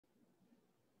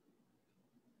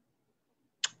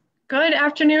Good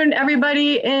afternoon,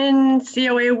 everybody in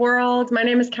COA world. My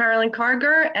name is Carolyn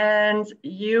Karger, and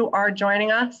you are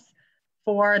joining us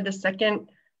for the second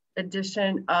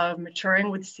edition of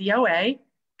Maturing with COA.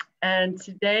 And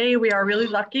today we are really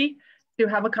lucky to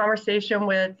have a conversation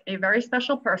with a very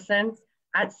special person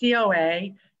at COA,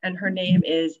 and her name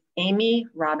is Amy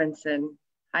Robinson.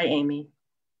 Hi, Amy.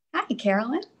 Hi,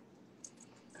 Carolyn.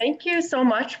 Thank you so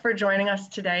much for joining us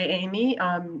today, Amy.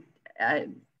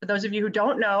 For those of you who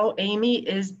don't know, Amy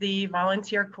is the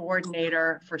volunteer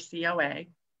coordinator for COA.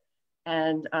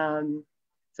 And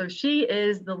so she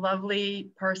is the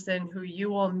lovely person who you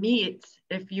will meet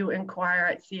if you inquire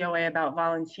at COA about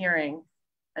volunteering.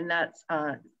 And that's,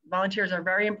 volunteers are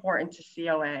very important to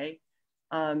COA.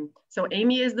 So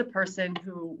Amy is the person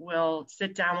who will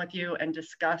sit down with you and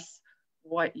discuss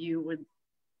what you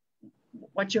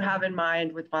have in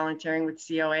mind with volunteering with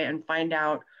COA and find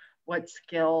out what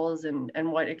skills and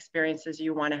what experiences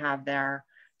you want to have there.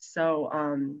 So,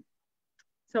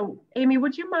 so Amy,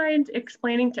 would you mind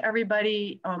explaining to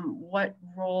everybody what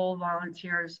role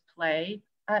volunteers play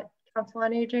at Council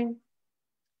on Aging?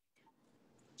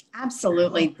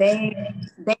 Absolutely. They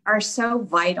are so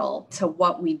vital to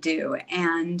what we do.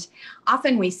 And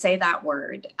often we say that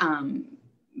word,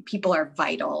 people are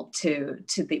vital to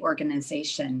the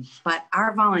organization, but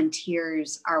our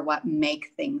volunteers are what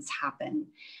make things happen.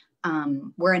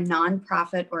 We're a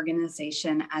nonprofit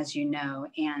organization, as you know,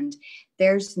 and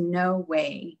there's no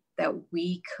way that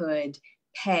we could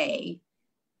pay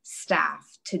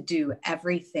staff to do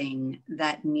everything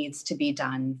that needs to be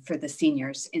done for the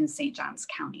seniors in St. Johns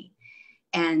County.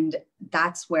 And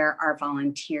that's where our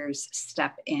volunteers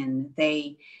step in.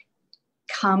 They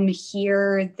come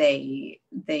here, they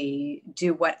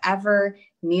do whatever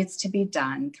needs to be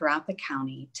done throughout the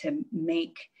county to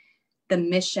make the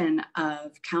mission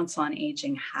of Council on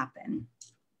Aging happen.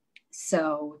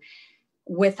 So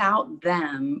without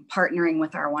them partnering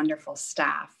with our wonderful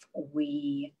staff,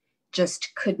 we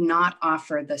just could not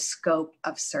offer the scope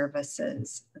of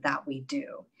services that we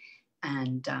do.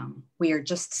 And we are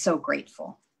just so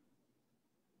grateful.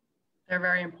 They're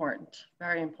very important,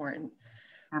 very important.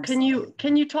 Absolutely.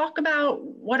 Can you talk about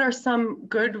what are some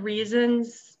good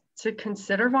reasons to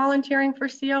consider volunteering for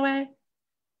COA?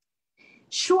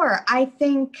 Sure. I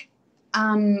think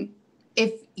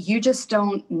if you just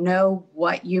don't know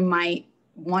what you might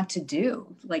want to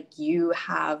do, like you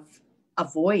have a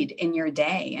void in your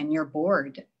day and you're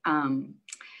bored, Council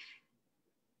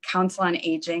on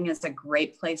Aging is a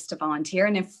great place to volunteer.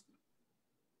 And if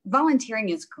volunteering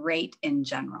is great in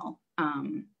general,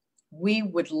 we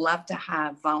would love to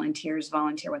have volunteers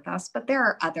volunteer with us, but there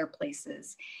are other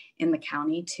places in the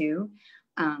county too.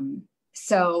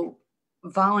 So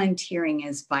volunteering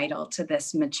is vital to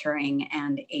this maturing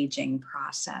and aging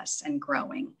process and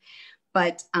growing.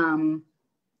 But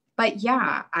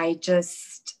yeah,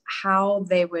 how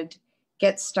they would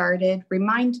get started.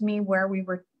 Remind me where we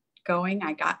were going.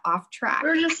 I got off track. We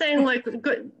were just saying like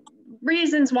good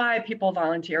reasons why people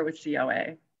volunteer with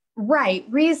COA. Right.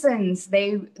 Reasons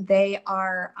they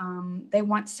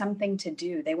want something to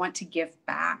do. They want to give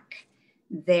back.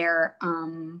 They're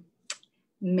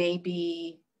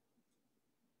maybe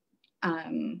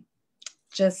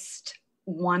just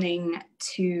wanting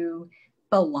to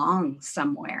belong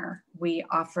somewhere. We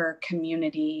offer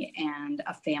community and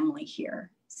a family here.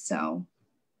 So.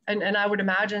 And I would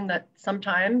imagine that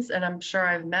sometimes, and I'm sure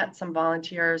I've met some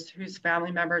volunteers whose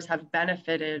family members have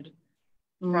benefited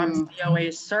from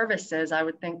COA's services. I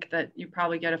would think that you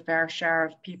probably get a fair share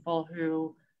of people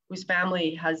whose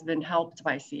family has been helped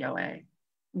by COA.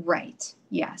 Right.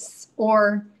 Yes.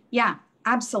 Or yeah,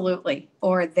 absolutely.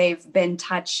 Or they've been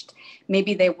touched.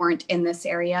 Maybe they weren't in this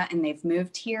area and they've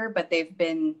moved here, but they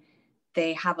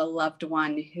have a loved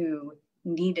one who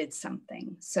needed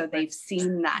something. So they've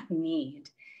seen that need.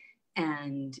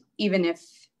 And even if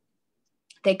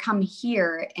they come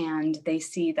here and they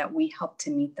see that we help to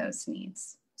meet those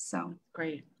needs. So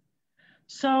great.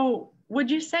 So would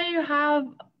you say you have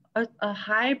a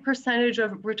high percentage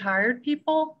of retired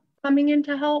people coming in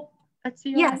to help at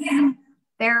COA? Yes,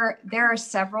 there are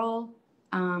several,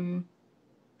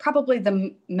 probably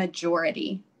the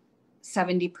majority,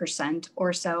 70%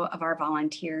 or so of our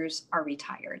volunteers are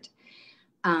retired.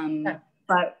 Okay.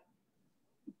 But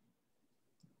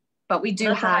we do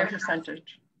That's have a high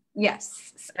percentage.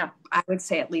 Yes, yeah. I would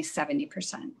say at least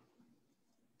 70%.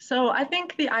 So I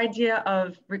think the idea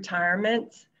of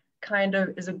retirement kind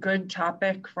of is a good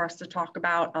topic for us to talk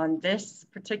about on this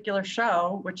particular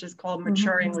show, which is called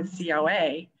Maturing with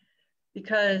COA,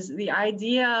 because the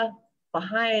idea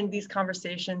behind these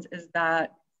conversations is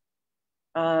that,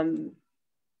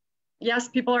 yes,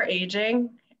 people are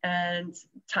aging and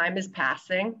time is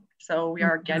passing. So we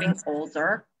are getting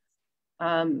older.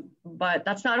 But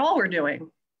that's not all we're doing.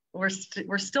 We're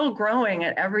still growing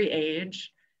at every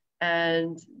age,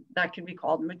 and that can be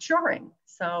called maturing.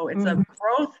 So it's a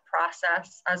growth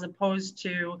process as opposed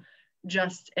to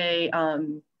just a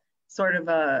sort of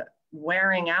a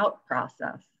wearing out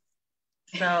process.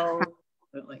 So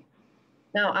Absolutely.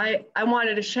 now I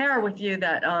wanted to share with you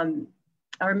that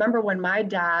I remember when my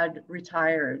dad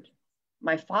retired,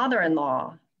 my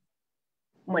father-in-law,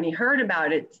 when he heard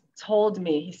about it, told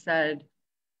me, he said,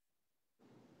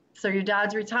 "So your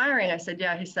dad's retiring?" I said,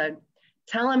 "Yeah." He said,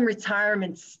 "Tell him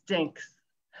retirement stinks."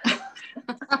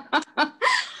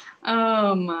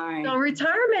 Oh my. So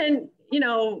retirement, you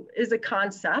know, is a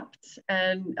concept,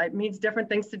 and it means different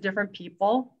things to different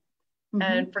people.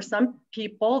 And for some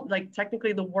people, like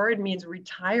technically the word means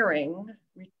retiring.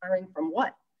 Retiring from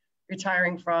what?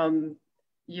 Retiring from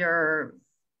your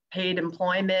paid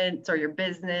employment or your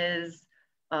business,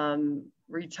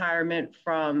 retirement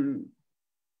from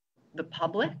the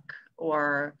public,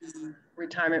 or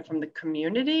retirement from the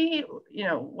community. You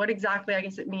know, what exactly, I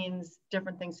guess it means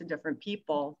different things to different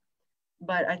people.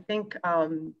 But I think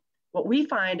what we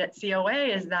find at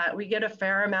COA is that we get a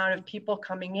fair amount of people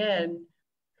coming in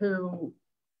who,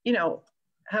 you know,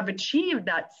 have achieved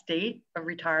that state of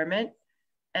retirement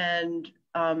and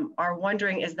are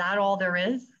wondering, is that all there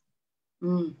is?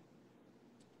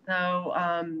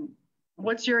 So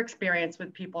what's your experience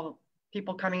with people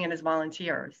coming in as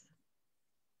volunteers?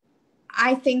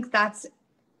 I think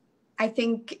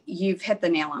you've hit the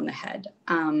nail on the head.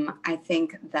 I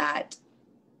think that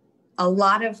a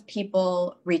lot of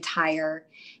people retire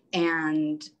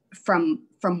and from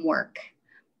work,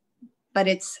 but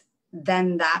it's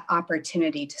then that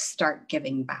opportunity to start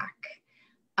giving back.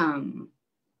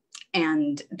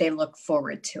 And they look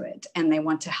forward to it, and they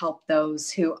want to help those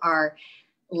who are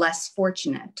less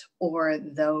fortunate or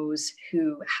those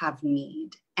who have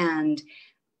need. And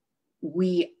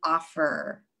we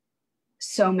offer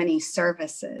so many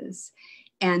services.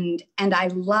 And I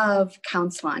love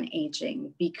Council on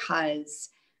Aging because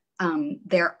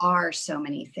there are so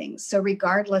many things. So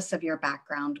regardless of your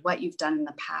background, what you've done in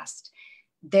the past,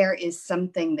 there is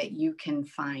something that you can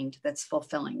find that's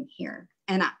fulfilling here.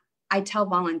 And I tell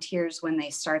volunteers when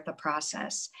they start the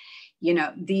process, you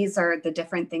know, these are the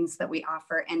different things that we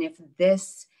offer. And if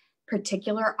this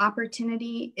particular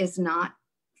opportunity is not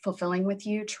fulfilling with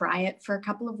you, try it for a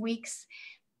couple of weeks.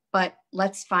 But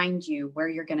let's find you where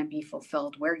you're going to be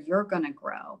fulfilled, where you're going to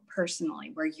grow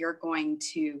personally, where you're going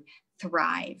to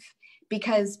thrive.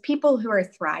 Because people who are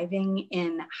thriving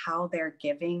in how they're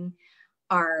giving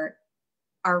are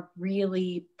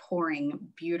really pouring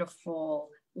beautiful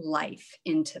life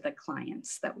into the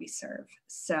clients that we serve.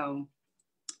 So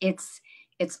it's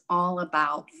all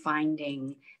about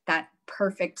finding that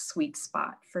perfect sweet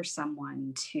spot for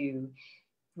someone to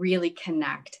really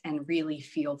connect and really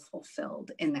feel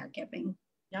fulfilled in their giving.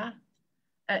 Yeah.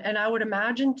 And I would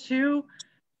imagine too,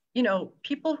 you know,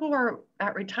 people who are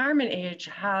at retirement age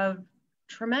have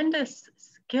tremendous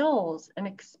skills and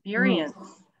experience.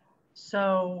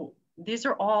 So these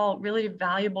are all really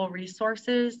valuable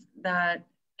resources that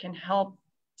can help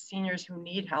seniors who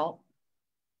need help.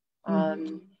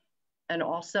 And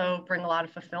also bring a lot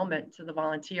of fulfillment to the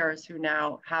volunteers who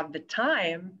now have the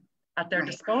time at their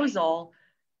disposal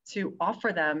to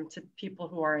offer them to people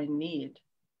who are in need.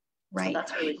 Right. So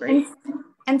that's really great.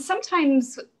 And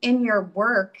sometimes in your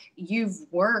work, you've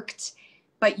worked,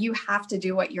 but you have to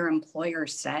do what your employer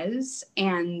says.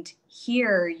 And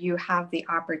here you have the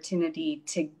opportunity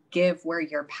to give where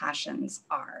your passions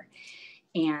are.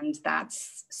 And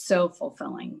that's so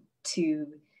fulfilling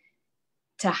to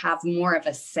have more of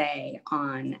a say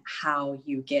on how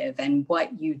you give and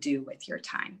what you do with your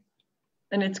time.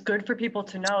 And it's good for people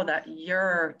to know that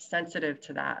you're sensitive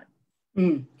to that.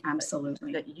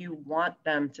 Absolutely. That you want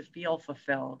them to feel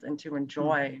fulfilled and to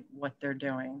enjoy what they're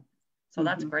doing. So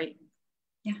that's great.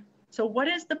 Yeah. So what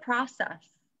is the process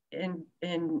in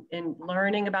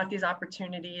learning about these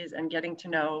opportunities and getting to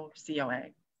know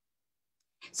COA?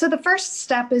 So the first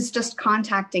step is just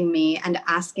contacting me and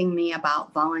asking me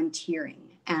about volunteering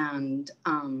and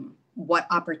what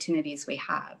opportunities we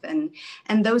have. And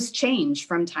those change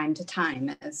from time to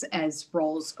time as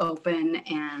roles open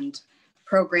and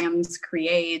programs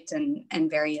create and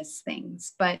various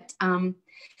things. But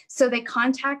so they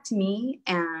contact me,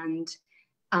 and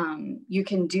you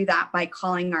can do that by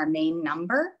calling our main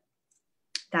number.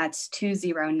 That's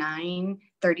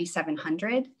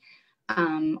 209-3700.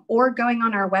 Or going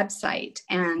on our website,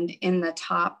 and in the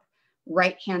top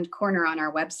right-hand corner on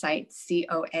our website,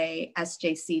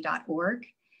 coasjc.org,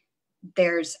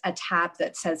 there's a tab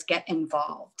that says get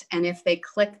involved. And if they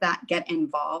click that get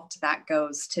involved, that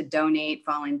goes to donate,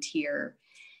 volunteer.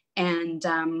 And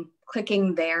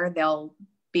clicking there, they'll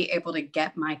be able to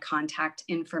get my contact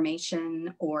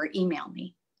information or email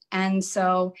me. And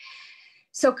so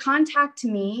contact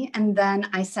me, and then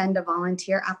I send a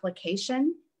volunteer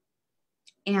application.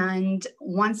 And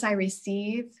once I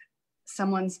receive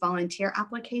someone's volunteer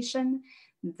application,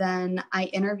 then I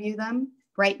interview them.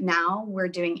 Right now, we're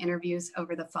doing interviews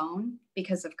over the phone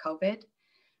because of COVID,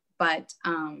 but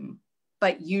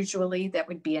usually that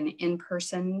would be an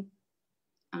in-person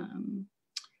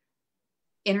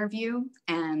interview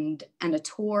and a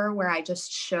tour where I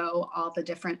just show all the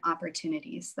different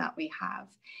opportunities that we have.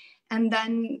 And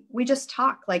then we just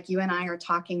talk like you and I are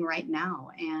talking right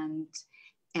now, and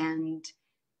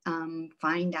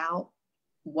find out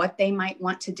what they might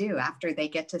want to do after they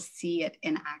get to see it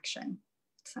in action.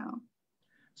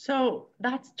 So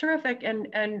that's terrific.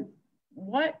 And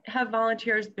what have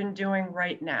volunteers been doing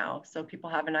right now, so people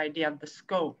have an idea of the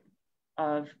scope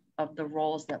of the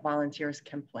roles that volunteers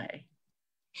can play?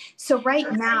 So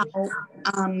right now,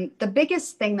 the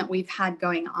biggest thing that we've had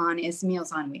going on is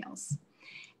Meals on Wheels.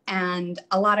 And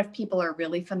a lot of people are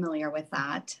really familiar with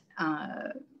that.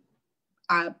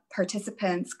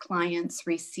 Participants, clients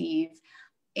receive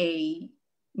a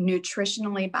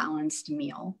nutritionally balanced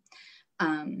meal.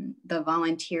 The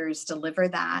volunteers deliver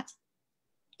that.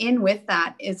 In with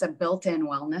that is a built-in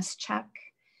wellness check.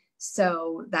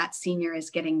 So that senior is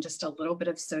getting just a little bit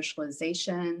of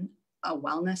socialization, a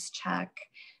wellness check,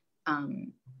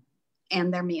 and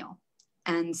their meal.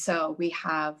 And so we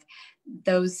have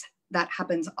those, that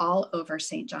happens all over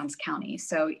St. Johns County.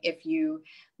 So if you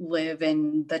live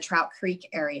in the Trout Creek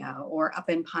area or up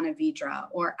in Ponte Vedra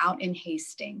or out in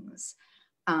Hastings,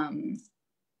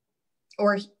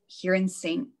 or here in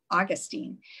St.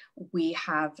 Augustine, we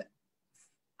have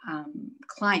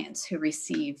clients who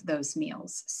receive those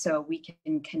meals. So we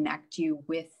can connect you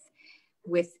with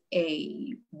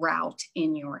a route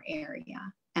in your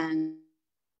area. And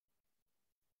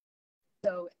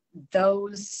so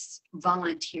those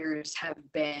volunteers have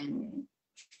been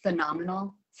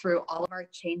phenomenal through all of our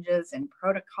changes and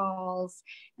protocols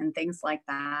and things like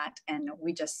that. And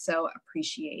we just so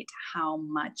appreciate how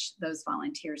much those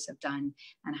volunteers have done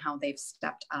and how they've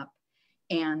stepped up.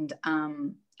 And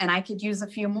I could use a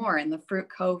few more in the Fruit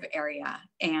Cove area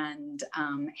and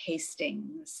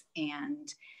Hastings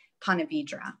and Ponte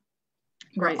Vedra.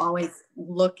 We're always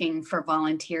looking for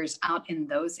volunteers out in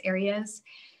those areas.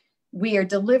 We are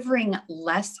delivering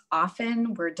less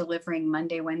often. We're delivering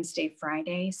Monday, Wednesday,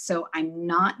 Friday. So I'm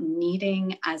not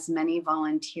needing as many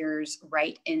volunteers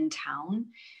right in town,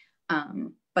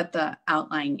 but the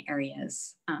outlying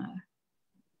areas,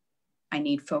 I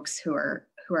need folks who are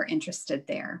interested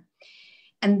there.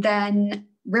 And then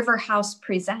River House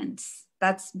Presents.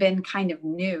 That's been kind of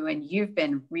new, and you've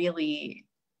been really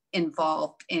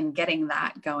involved in getting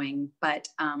that going. But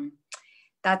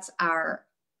that's our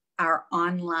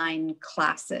online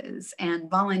classes, and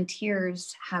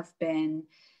volunteers have been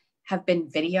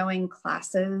videoing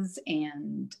classes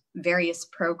and various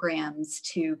programs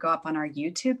to go up on our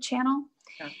YouTube channel.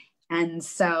 Yeah. And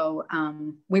so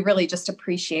we really just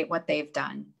appreciate what they've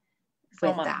done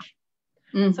with that.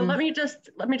 Mm-hmm. So let me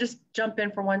just jump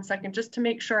in for 1 second, just to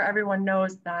make sure everyone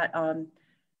knows that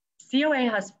COA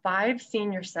has 5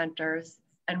 senior centers,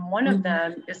 and one of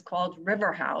them is called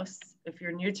River House. If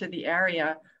you're new to the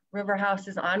area, River House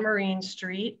is on Marine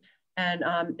Street, and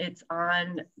it's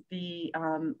on the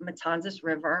Matanzas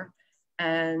River,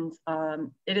 and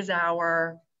it is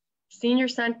our senior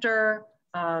center,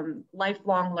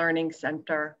 lifelong learning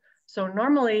center. So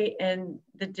normally in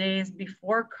the days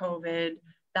before COVID,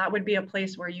 that would be a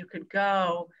place where you could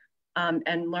go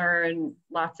and learn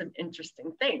lots of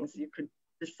interesting things. You could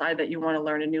decide that you want to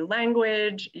learn a new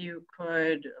language. You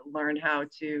could learn how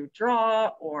to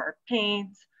draw or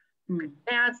paint. You could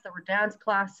dance. There were dance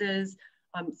classes.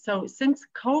 So since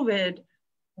COVID,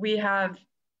 we have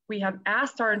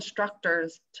asked our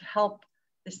instructors to help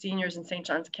the seniors in St.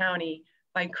 Johns County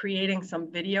by creating some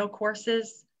video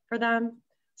courses for them.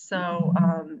 So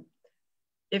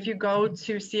if you go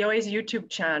to COA's YouTube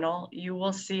channel, you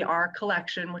will see our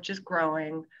collection, which is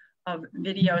growing, of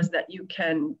videos that you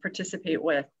can participate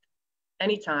with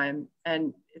anytime.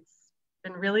 And it's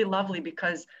been really lovely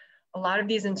because a lot of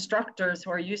these instructors who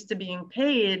are used to being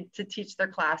paid to teach their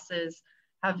classes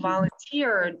have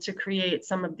volunteered to create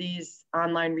some of these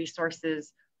online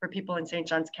resources for people in St.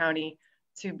 Johns County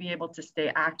to be able to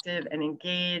stay active and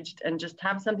engaged and just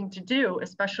have something to do,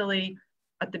 especially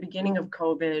at the beginning of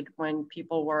COVID when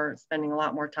people were spending a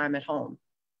lot more time at home.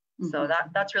 So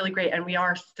that's really great. And we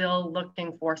are still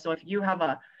looking for, so if you have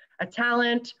a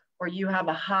talent or you have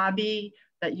a hobby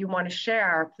that you want to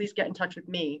share, please get in touch with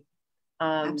me.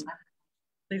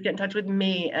 Please get in touch with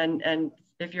me. And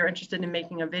if you're interested in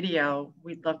making a video,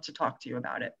 we'd love to talk to you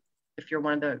about it if you're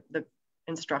one of the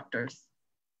instructors.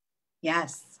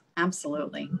 Yes,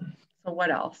 absolutely. So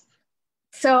what else?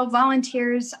 So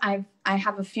volunteers, I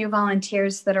have a few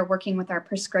volunteers that are working with our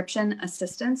prescription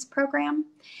assistance program.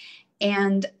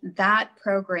 And that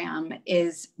program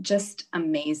is just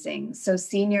amazing. So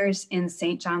seniors in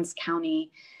St. Johns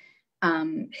County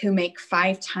who make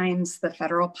 5 times the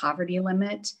federal poverty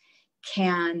limit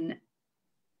can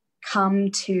come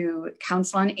to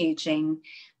Council on Aging.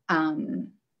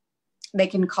 They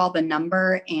can call the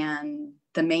number and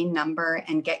the main number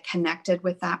and get connected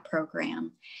with that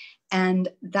program. And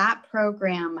that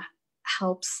program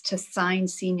helps to sign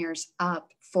seniors up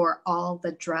for all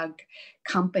the drug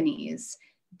companies'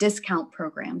 discount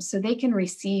programs so they can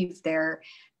receive their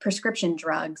prescription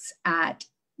drugs at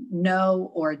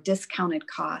no or discounted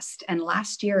cost. And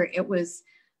last year it was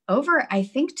over, I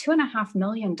think, $2.5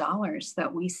 million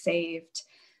that we saved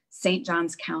St.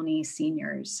 Johns County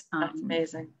seniors. That's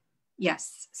amazing.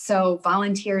 Yes. So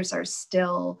volunteers are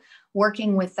still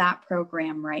working with that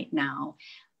program right now.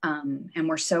 And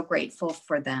we're so grateful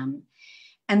for them.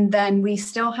 And then we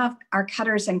still have our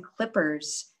cutters and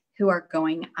clippers who are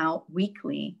going out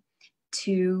weekly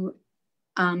to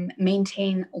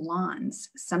maintain lawns.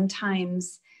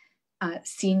 Sometimes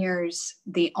seniors,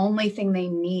 the only thing they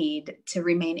need to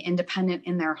remain independent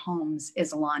in their homes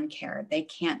is lawn care. They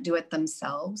can't do it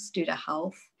themselves due to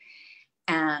health,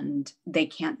 and they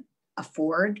can't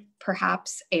afford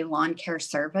perhaps a lawn care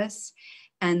service.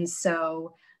 And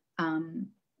so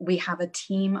we have a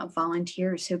team of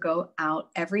volunteers who go out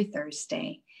every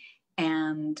Thursday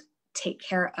and take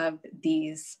care of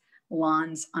these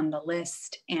lawns on the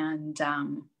list. And,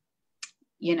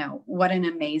 you know, what an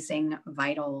amazing,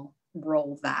 vital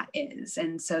role that is.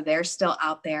 And so they're still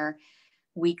out there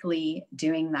weekly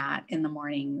doing that in the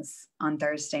mornings on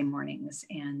Thursday mornings.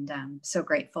 And so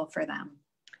grateful for them.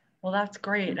 Well, that's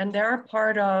great. And they're a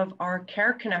part of our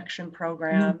Care Connection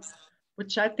program,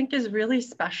 which I think is really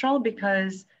special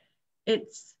because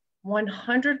it's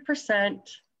 100%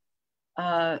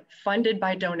 funded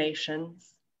by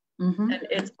donations. And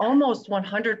it's almost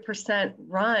 100%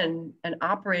 run and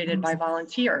operated by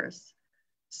volunteers.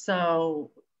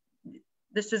 So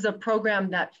this is a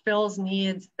program that fills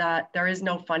needs that there is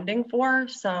no funding for.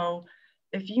 So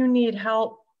if you need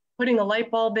help putting a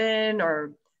light bulb in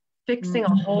or fixing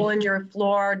a hole in your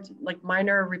floor, like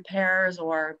minor repairs,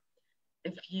 or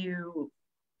if you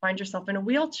find yourself in a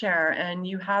wheelchair and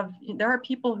there are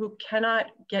people who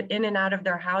cannot get in and out of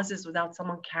their houses without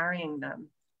someone carrying them.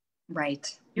 Right.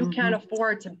 You can't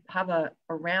afford to have a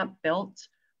ramp built.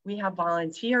 We have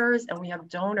volunteers and we have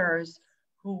donors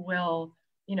who will,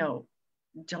 you know,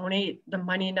 donate the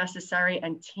money necessary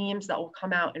and teams that will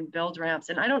come out and build ramps.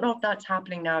 And I don't know if that's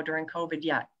happening now during COVID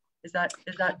yet. Is that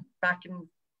back in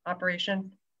operation?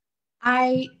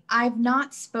 I've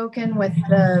not spoken with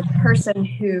the person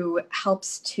who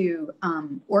helps to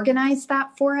organize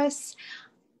that for us.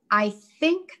 I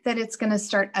think that it's going to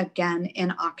start again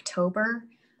in October,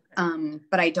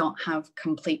 but I don't have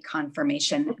complete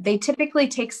confirmation. They typically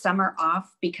take summer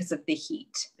off because of the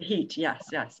heat. Heat, yes.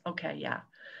 Okay, yeah.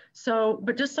 So,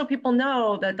 but just so people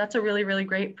know that that's a really, really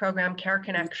great program, Care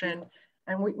Connection.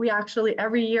 And we actually,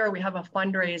 every year we have a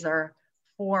fundraiser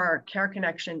for Care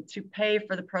Connection to pay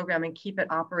for the program and keep it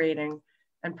operating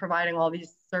and providing all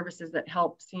these services that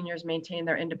help seniors maintain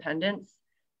their independence.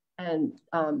 And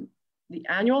the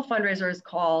annual fundraiser is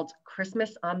called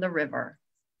Christmas on the River.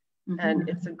 And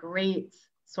it's a great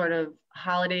sort of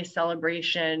holiday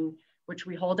celebration, which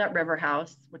we hold at River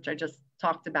House, which I just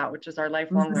talked about, which is our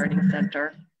lifelong learning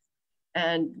center.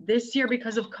 And this year,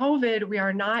 because of COVID, we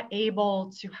are not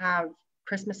able to have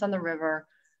Christmas on the River.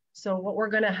 So what we're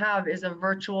going to have is a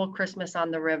virtual Christmas on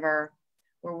the River,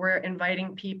 where we're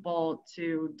inviting people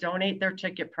to donate their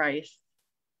ticket price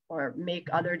or make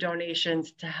other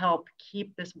donations to help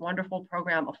keep this wonderful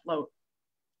program afloat.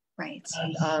 Right.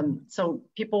 And, so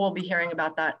people will be hearing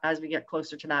about that as we get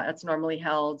closer to that. It's normally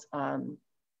held,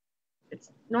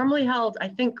 I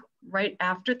think, right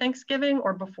after Thanksgiving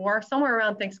or before. Somewhere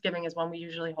around Thanksgiving is when we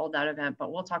usually hold that event,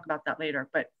 but we'll talk about that later.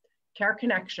 But Care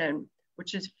Connection,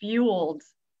 which is fueled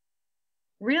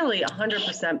really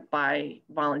 100% by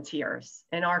volunteers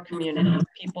in our community,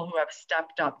 people who have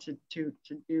stepped up to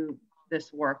do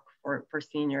this work for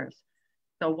seniors.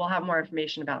 So we'll have more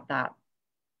information about that.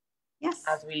 Yes.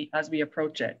 As we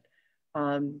approach it.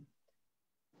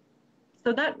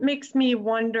 So that makes me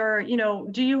wonder, you know,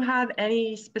 do you have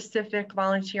any specific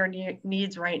volunteer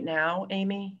needs right now,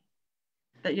 Amy,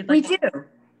 that you'd like We do.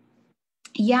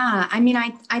 Yeah, I mean,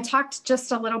 I talked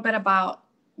just a little bit about,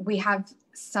 we have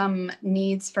some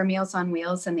needs for Meals on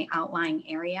Wheels in the outlying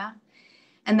area.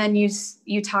 And then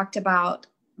you talked about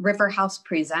River House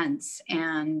Presents,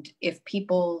 and if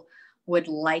people would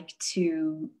like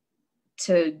to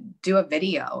do a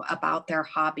video about their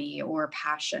hobby or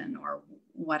passion or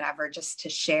whatever, just to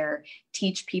share,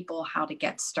 teach people how to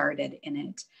get started in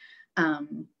it.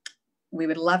 We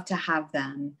would love to have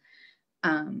them.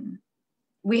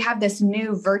 We have this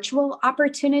new virtual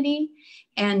opportunity,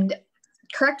 and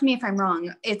correct me if I'm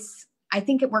wrong, I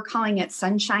think we're calling it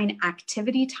Sunshine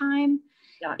Activity Time.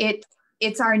 Yeah.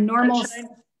 It's our normal.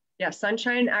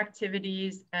 Sunshine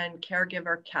Activities and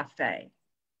Caregiver Cafe.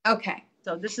 Okay.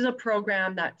 So this is a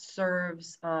program that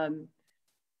serves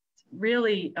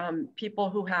really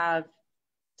people who have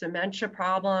dementia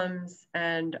problems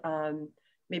and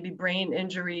maybe brain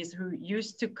injuries, who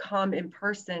used to come in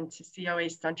person to COA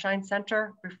Sunshine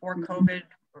Center before COVID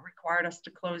required us to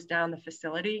close down the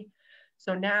facility.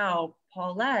 So now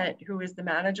Paulette, who is the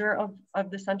manager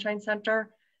of the Sunshine Center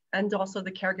and also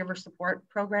the caregiver support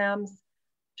programs,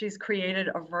 she's created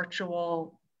a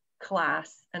virtual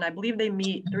class, and I believe they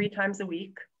meet 3 times a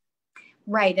week.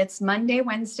 Right, it's Monday,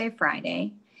 Wednesday,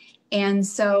 Friday. And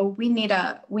so we need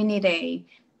a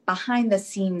behind the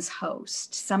scenes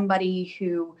host, somebody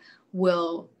who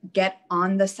will get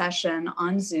on the session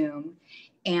on Zoom.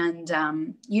 And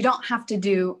you don't have to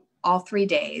do all 3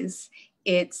 days.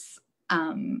 It's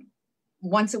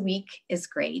once a week is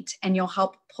great. And you'll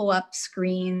help pull up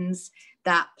screens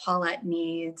that Paulette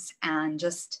needs and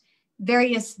just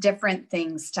various different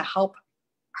things to help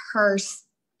her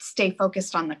stay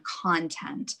focused on the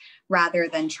content rather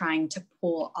than trying to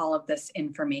pull all of this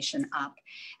information up,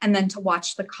 and then to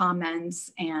watch the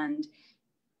comments and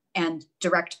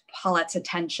direct Paulette's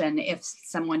attention if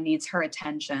someone needs her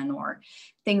attention or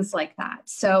things like that.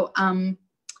 So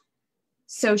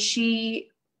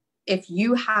if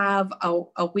you have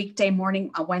a weekday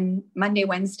morning, Monday,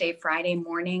 Wednesday, Friday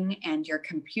morning, and you're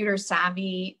computer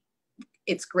savvy,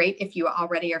 it's great if you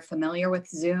already are familiar with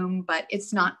Zoom, but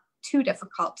it's not too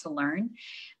difficult to learn.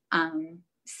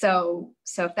 So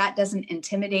if that doesn't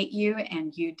intimidate you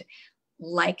and you'd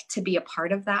like to be a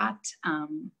part of that,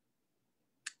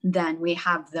 then we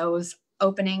have those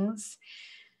openings.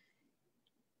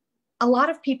 A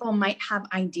lot of people might have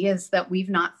ideas that we've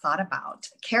not thought about.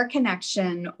 Care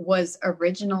Connection was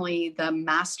originally the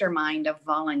mastermind of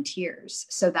volunteers.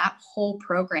 So that whole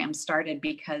program started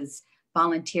because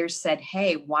volunteers said,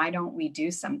 hey, why don't we do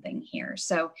something here?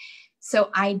 So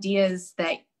ideas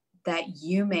that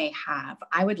you may have,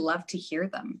 I would love to hear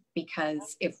them,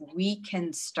 because if we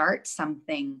can start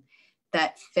something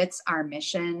that fits our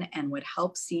mission and would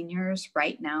help seniors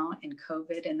right now in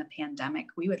COVID and the pandemic,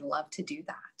 we would love to do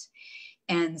that.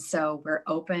 And so we're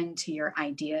open to your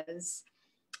ideas.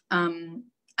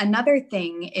 Another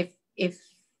thing, if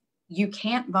you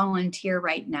can't volunteer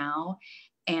right now,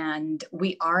 and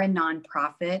we are a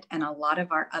nonprofit, and a lot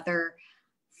of our other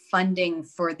funding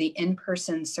for the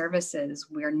in-person services,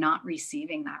 we're not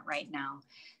receiving that right now.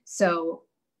 So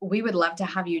we would love to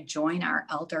have you join our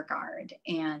Elder Guard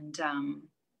and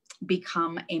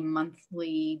become a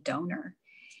monthly donor.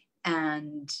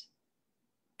 And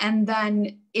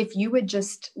then if you would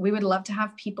we would love to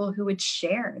have people who would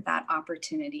share that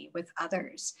opportunity with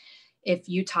others. If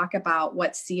you talk about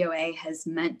what COA has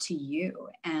meant to you,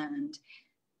 and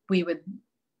we would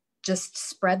just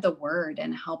spread the word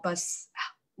and help us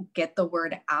get the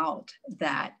word out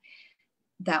that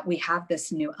we have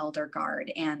this new Elder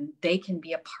Guard, and they can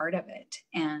be a part of it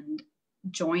and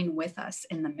join with us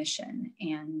in the mission.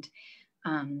 And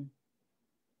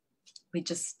we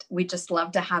just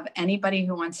love to have anybody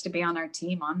who wants to be on our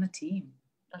team on the team.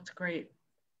 That's great.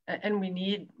 And we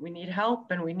need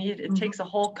help, and it takes a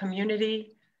whole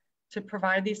community to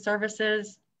provide these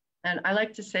services. And I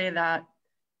like to say that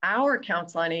our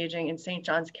Council on Aging in St.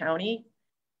 Johns County,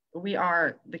 we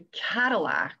are the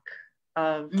Cadillac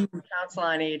of Council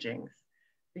on Aging,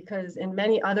 because in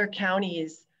many other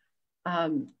counties,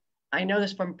 I know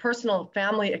this from personal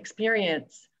family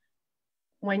experience,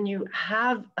 when you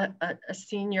have a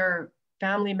senior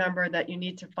family member that you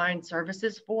need to find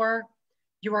services for,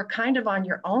 you are kind of on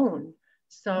your own.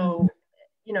 So,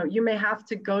 you know, you may have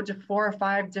to go to 4 or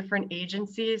 5 different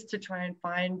agencies to try and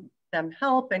find them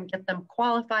help and get them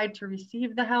qualified to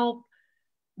receive the help.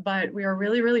 But we are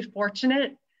really, really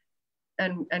fortunate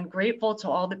and grateful to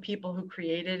all the people who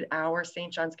created our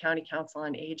St. Johns County Council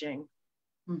on Aging,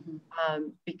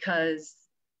 because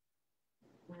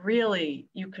really,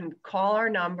 you can call our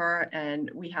number, and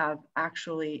we have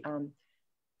actually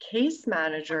case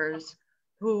managers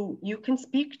who you can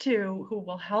speak to, who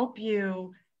will help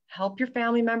you help your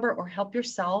family member or help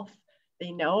yourself.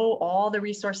 They know all the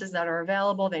resources that are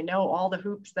available. They know all the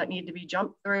hoops that need to be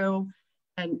jumped through.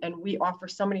 And we offer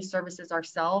so many services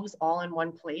ourselves all in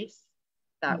one place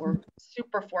that we're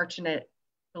super fortunate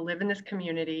to live in this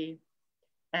community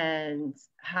and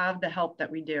have the help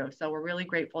that we do. So we're really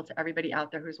grateful to everybody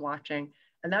out there who's watching.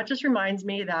 And that just reminds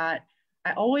me that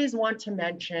I always want to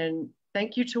mention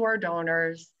thank you to our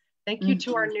donors. Thank you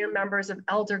to our new members of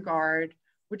Elder Guard,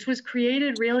 which was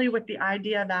created really with the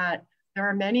idea that there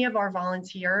are many of our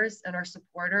volunteers and our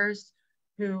supporters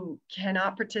who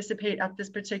cannot participate at this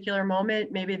particular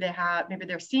moment. Maybe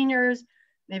they're seniors,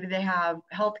 maybe they have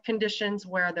health conditions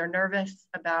where they're nervous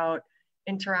about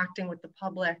interacting with the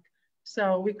public.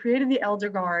 So we created the Elder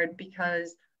Guard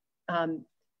because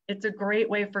it's a great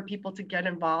way for people to get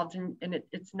involved, and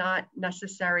it's not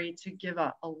necessary to give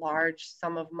a large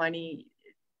sum of money.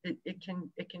 It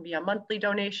can be a monthly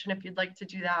donation if you'd like to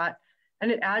do that. And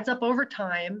it adds up over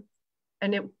time,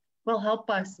 and it will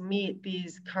help us meet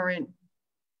these current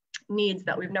needs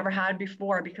that we've never had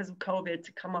before because of COVID,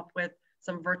 to come up with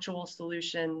some virtual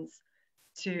solutions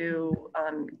to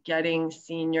getting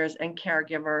seniors and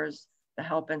caregivers the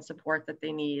help and support that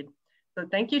they need. So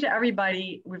thank you to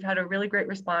everybody. We've had a really great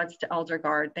response to Elder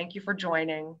Guard. Thank you for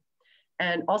joining.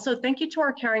 And also thank you to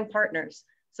our caring partners.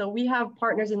 So we have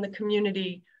partners in the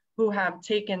community who have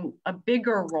taken a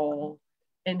bigger role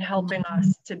in helping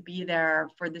us to be there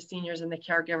for the seniors and the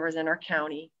caregivers in our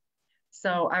county.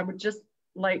 So I would just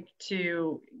like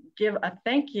to give a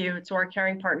thank you to our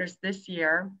caring partners this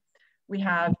year. We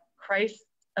have Christ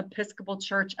Episcopal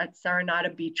Church at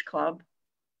Serenata Beach Club.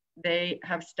 They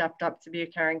have stepped up to be a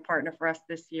caring partner for us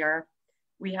this year.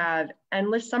 We have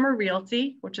Endless Summer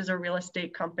Realty, which is a real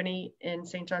estate company in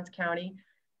St. Johns County.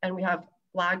 And we have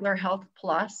Flagler Health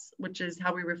Plus, which is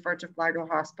how we refer to Flagler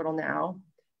Hospital now.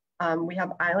 We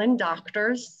have Island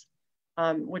Doctors,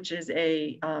 which is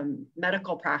a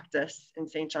medical practice in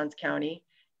St. Johns County.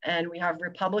 And we have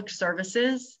Republic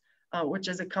Services, which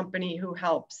is a company who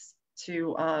helps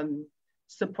to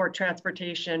support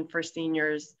transportation for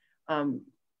seniors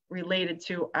related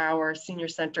to our senior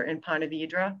center in Ponte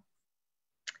Vedra.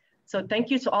 So thank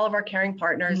you to all of our caring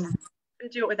partners.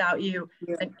 Couldn't do it without you.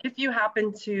 And if you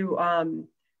happen to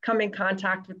come in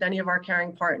contact with any of our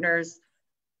caring partners,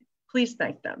 please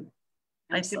thank them.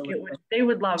 Absolutely. I think they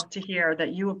would love to hear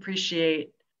that you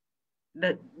appreciate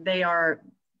that they are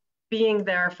being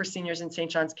there for seniors in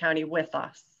St. Johns County with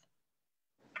us.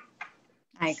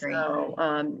 I agree.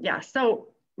 So yeah, so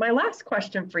my last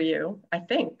question for you, I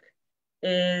think,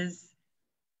 is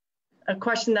a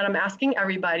question that I'm asking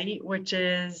everybody, which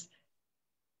is,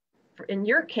 in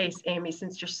your case, Amy,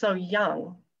 since you're so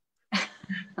young,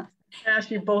 I'll ask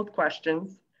you both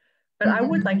questions, but I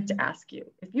would like to ask you,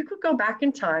 if you could go back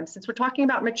in time, since we're talking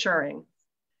about maturing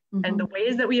and the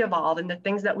ways that we evolve and the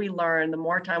things that we learn, the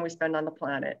more time we spend on the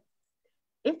planet,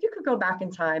 if you could go back in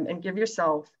time and give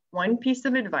yourself one piece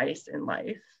of advice in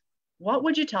life, what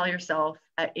would you tell yourself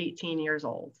at 18 years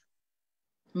old?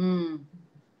 I'm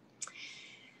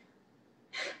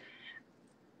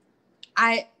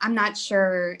not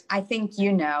sure. I think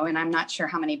you know, and I'm not sure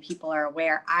how many people are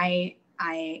aware. I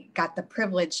got the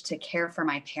privilege to care for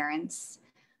my parents.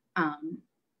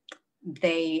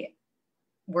 They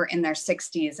were in their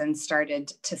 60s and started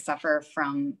to suffer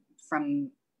from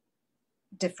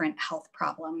different health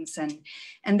problems,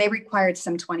 and they required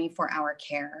some 24-hour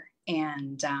care.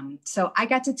 And so I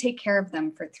got to take care of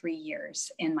them for 3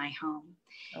 years in my home.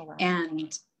 Oh, wow.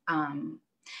 And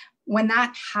when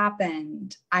that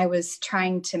happened, I was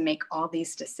trying to make all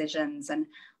these decisions, and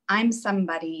I'm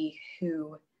somebody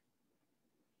who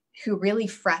really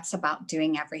frets about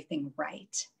doing everything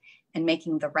right and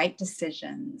making the right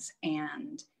decisions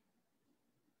and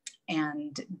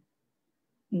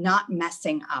not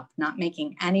messing up, not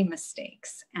making any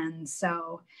mistakes. And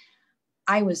so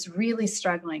I was really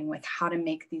struggling with how to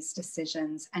make these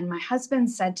decisions. And my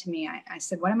husband said to me, I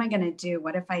said, what am I going to do?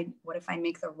 What if I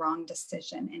make the wrong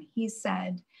decision? And he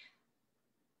said,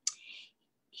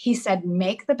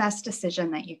 make the best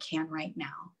decision that you can right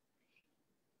now.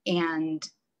 And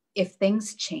if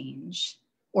things change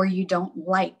or you don't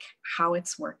like how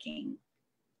it's working,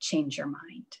 change your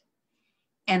mind.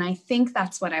 And I think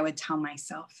that's what I would tell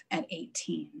myself at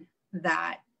 18,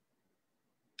 that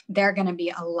there are going to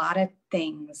be a lot of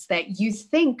things that you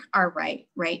think are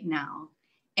right now,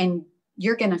 and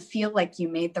you're going to feel like you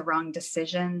made the wrong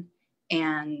decision,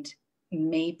 and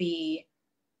maybe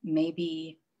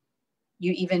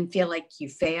you even feel like you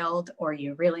failed or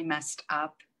you really messed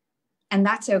up. And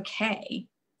that's okay.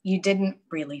 You didn't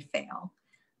really fail.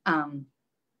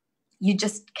 You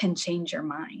just can change your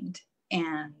mind.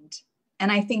 And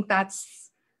I think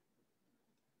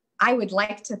I would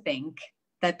like to think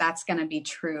that that's going to be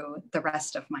true the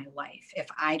rest of my life. If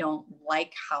I don't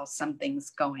like how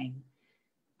something's going,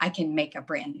 I can make a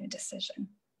brand new decision.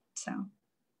 So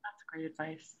that's great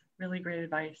advice. Really great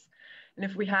advice. And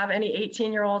if we have any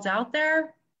 18-year-olds out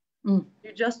there, you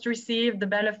just received the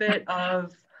benefit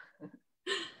of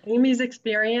Amy's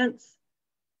experience.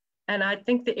 And I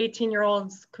think the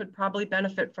 18-year-olds could probably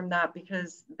benefit from that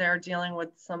because they're dealing with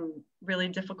some really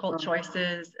difficult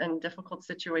choices and difficult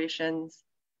situations.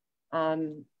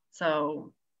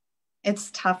 So it's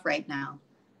tough right now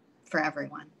for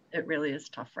everyone. It really is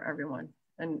tough for everyone.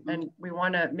 And we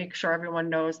want to make sure everyone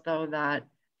knows, though, that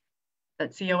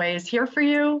COA is here for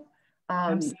you.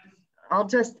 I'll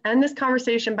just end this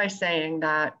conversation by saying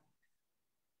that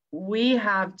we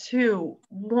have two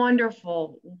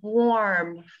wonderful,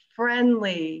 warm,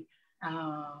 friendly,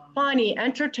 funny,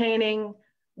 entertaining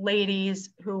ladies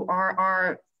who are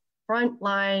our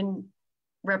frontline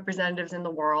representatives in the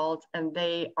world, and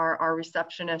they are our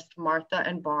receptionists, Martha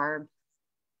and Barb,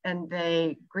 and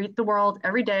they greet the world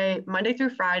every day, Monday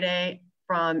through Friday,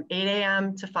 from 8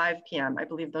 a.m. to 5 p.m. I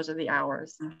believe those are the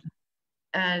hours.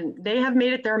 And they have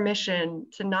made it their mission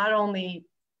to not only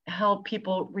help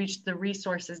people reach the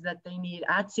resources that they need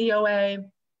at COA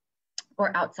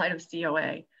or outside of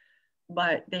COA,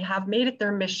 but they have made it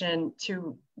their mission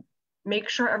to make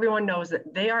sure everyone knows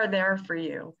that they are there for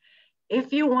you.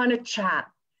 If you want to chat,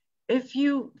 if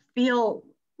you feel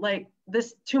like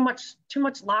this too much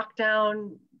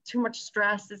lockdown, too much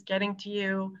stress is getting to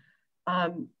you,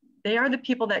 they are the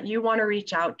people that you want to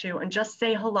reach out to and just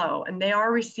say hello. And they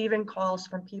are receiving calls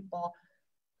from people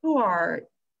who are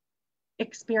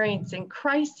experiencing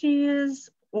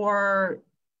crises or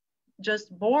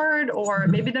just bored, or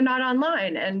maybe they're not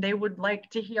online and they would like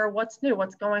to hear what's new,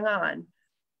 what's going on.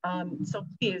 So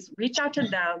please reach out to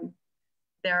them.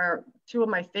 They're two of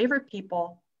my favorite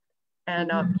people.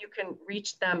 And you can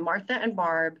reach them, Martha and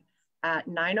Barb, at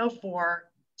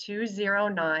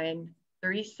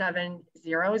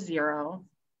 904-209-3700.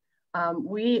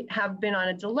 We have been on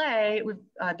a delay.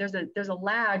 There's a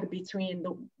lag between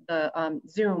the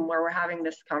Zoom where we're having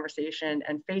this conversation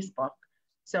and Facebook.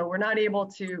 So we're not able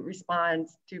to respond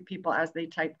to people as they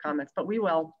type comments, but we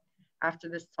will after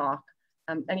this talk.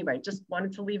 Anyway, just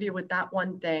wanted to leave you with that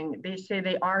one thing. They say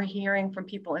they are hearing from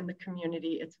people in the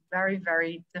community. It's very,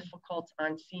 very difficult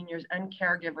on seniors and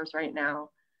caregivers right now.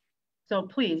 So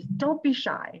please don't be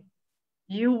shy.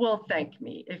 You will thank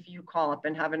me if you call up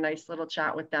and have a nice little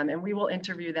chat with them, and we will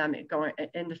interview them going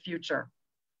in the future.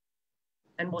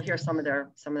 And we'll hear some of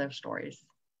their stories.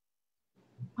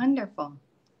 Wonderful.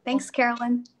 Thanks,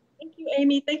 Carolyn. Thank you,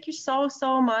 Amy. Thank you so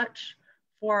much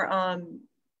for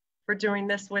doing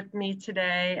this with me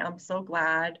today. I'm so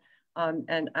glad.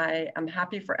 And I'm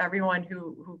happy for everyone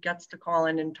who gets to call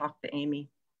in and talk to Amy.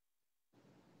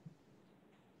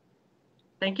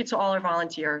 Thank you to all our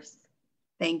volunteers.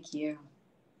 Thank you.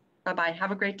 Bye-bye.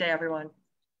 Have a great day, everyone.